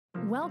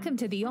Welcome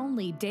to the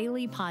only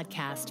daily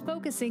podcast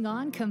focusing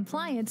on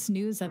compliance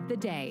news of the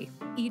day.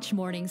 Each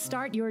morning,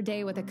 start your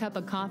day with a cup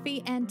of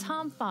coffee and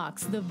Tom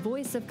Fox, the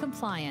voice of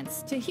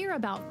compliance, to hear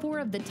about 4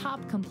 of the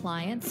top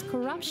compliance,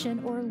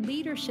 corruption, or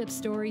leadership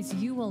stories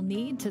you will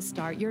need to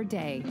start your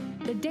day.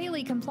 The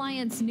Daily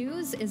Compliance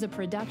News is a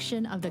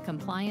production of the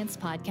Compliance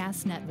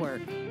Podcast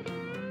Network.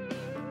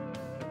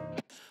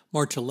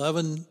 March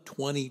 11,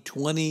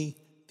 2020,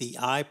 the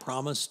I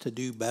Promise to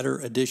Do Better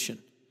edition.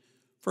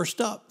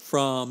 First up,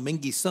 from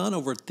Mingy Sun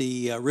over at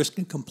the Risk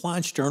and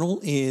Compliance Journal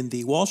in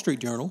the Wall Street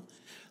Journal,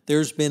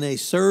 there's been a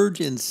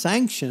surge in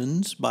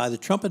sanctions by the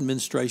Trump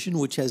administration,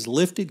 which has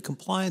lifted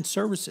compliance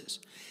services.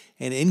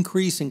 An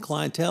increase in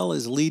clientele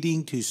is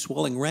leading to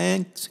swelling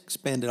ranks,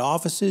 expanded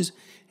offices,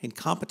 and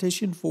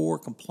competition for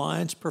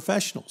compliance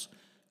professionals.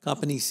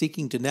 Companies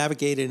seeking to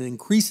navigate an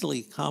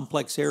increasingly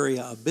complex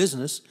area of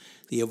business,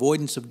 the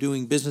avoidance of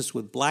doing business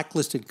with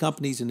blacklisted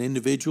companies and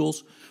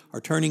individuals, are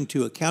turning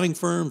to accounting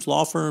firms,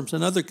 law firms,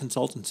 and other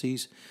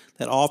consultancies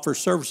that offer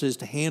services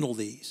to handle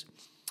these.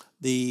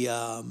 The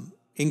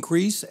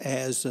increase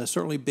has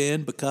certainly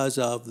been because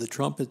of the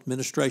Trump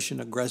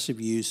administration aggressive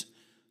use of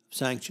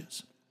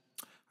sanctions.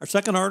 Our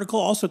second article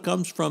also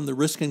comes from the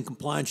Risk and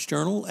Compliance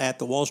Journal at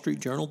the Wall Street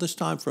Journal, this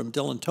time from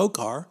Dylan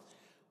Tokar.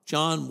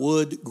 John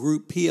Wood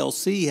Group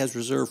PLC has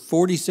reserved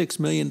 $46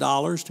 million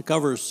to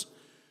cover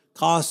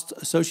costs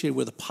associated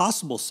with a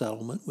possible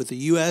settlement with the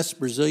U.S.,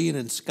 Brazilian,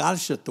 and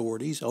Scottish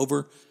authorities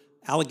over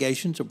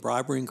allegations of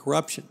bribery and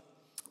corruption.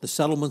 The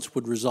settlements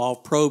would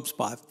resolve probes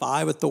by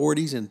 5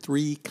 authorities in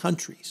 3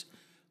 countries.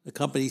 The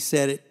company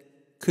said it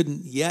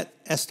couldn't yet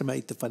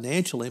estimate the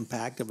financial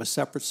impact of a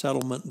separate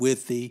settlement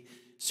with the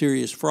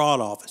Serious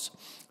Fraud Office.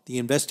 The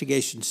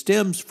investigation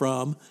stems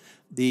from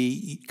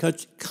the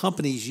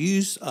company's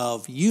use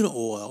of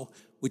Unioil,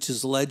 which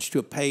is alleged to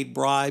have paid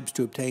bribes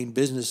to obtain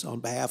business on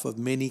behalf of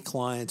many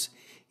clients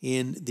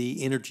in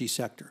the energy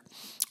sector.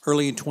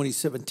 Early in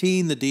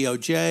 2017, the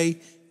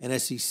DOJ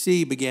and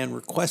SEC began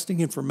requesting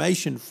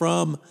information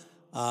from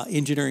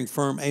engineering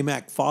firm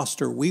AMAC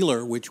Foster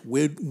Wheeler, which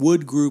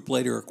Wood Group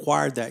later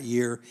acquired that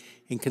year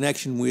in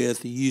connection with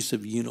the use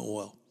of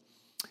Unioil.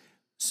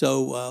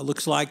 So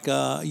looks like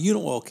a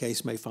Unioil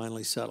case may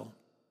finally settle.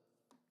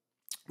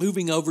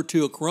 Moving over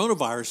to a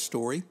coronavirus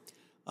story,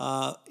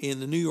 in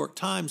the New York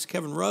Times,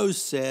 Kevin Rose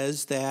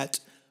says that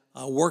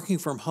working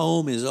from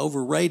home is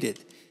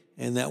overrated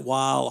and that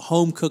while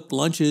home-cooked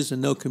lunches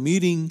and no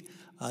commuting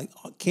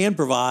can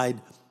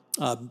provide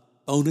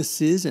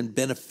bonuses and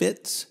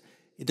benefits,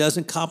 it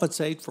doesn't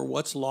compensate for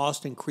what's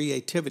lost in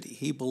creativity.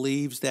 He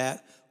believes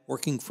that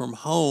working from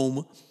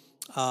home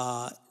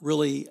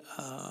really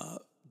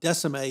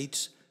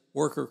decimates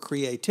worker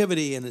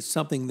creativity, and it's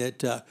something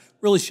that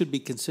really should be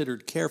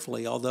considered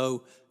carefully,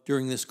 although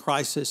during this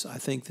crisis, I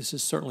think this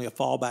is certainly a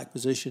fallback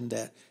position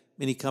that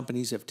many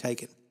companies have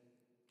taken.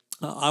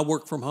 I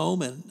work from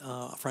home, and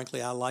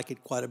frankly, I like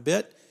it quite a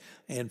bit.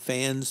 And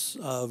fans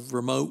of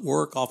remote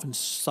work often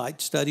cite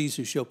studies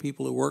who show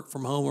people who work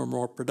from home are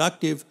more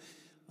productive.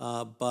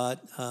 But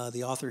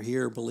the author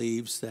here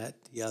believes that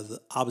the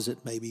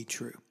opposite may be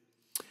true.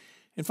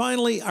 And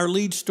finally, our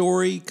lead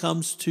story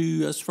comes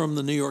to us from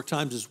the New York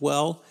Times as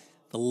well.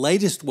 The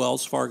latest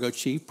Wells Fargo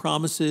chief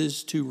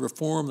promises to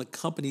reform the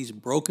company's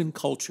broken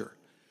culture.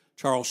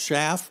 Charles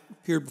Schaff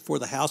appeared before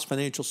the House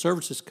Financial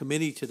Services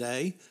Committee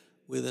today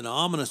with an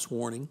ominous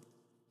warning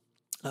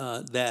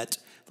that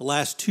the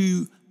last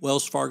 2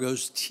 Wells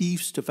Fargo's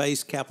chiefs to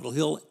face Capitol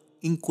Hill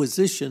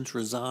inquisitions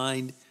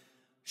resigned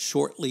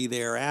shortly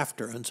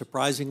thereafter.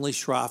 Unsurprisingly,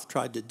 Schaff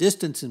tried to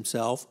distance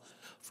himself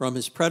from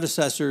his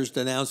predecessors,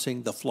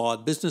 denouncing the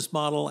flawed business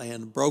model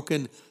and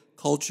broken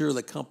culture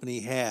the company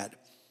had.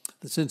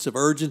 The sense of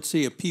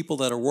urgency of people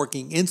that are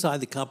working inside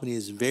the company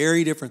is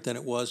very different than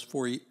it was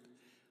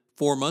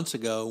 4 months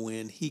ago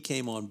when he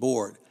came on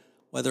board.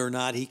 Whether or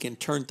not he can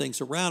turn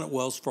things around at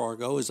Wells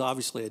Fargo is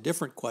obviously a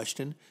different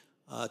question.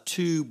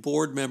 2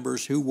 board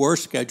members who were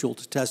scheduled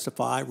to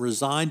testify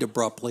resigned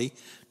abruptly,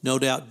 no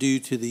doubt due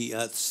to the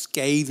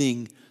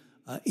scathing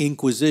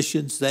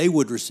inquisitions they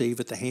would receive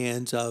at the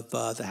hands of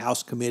the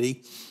House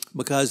committee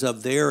because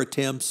of their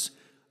attempts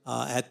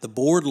at the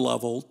board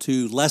level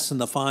to lessen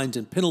the fines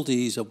and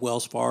penalties of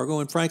Wells Fargo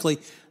and, frankly,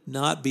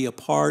 not be a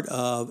part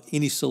of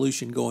any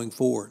solution going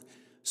forward.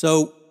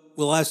 So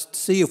we'll have to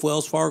see if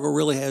Wells Fargo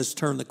really has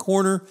turned the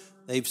corner.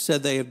 They've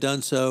said they have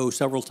done so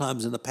several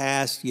times in the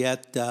past,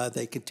 yet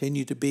they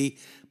continue to be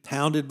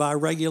pounded by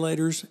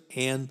regulators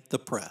and the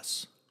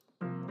press.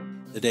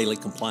 The Daily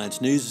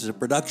Compliance News is a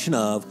production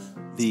of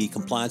the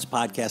Compliance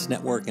Podcast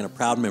Network and a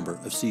proud member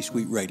of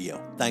C-Suite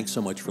Radio. Thanks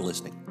so much for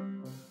listening.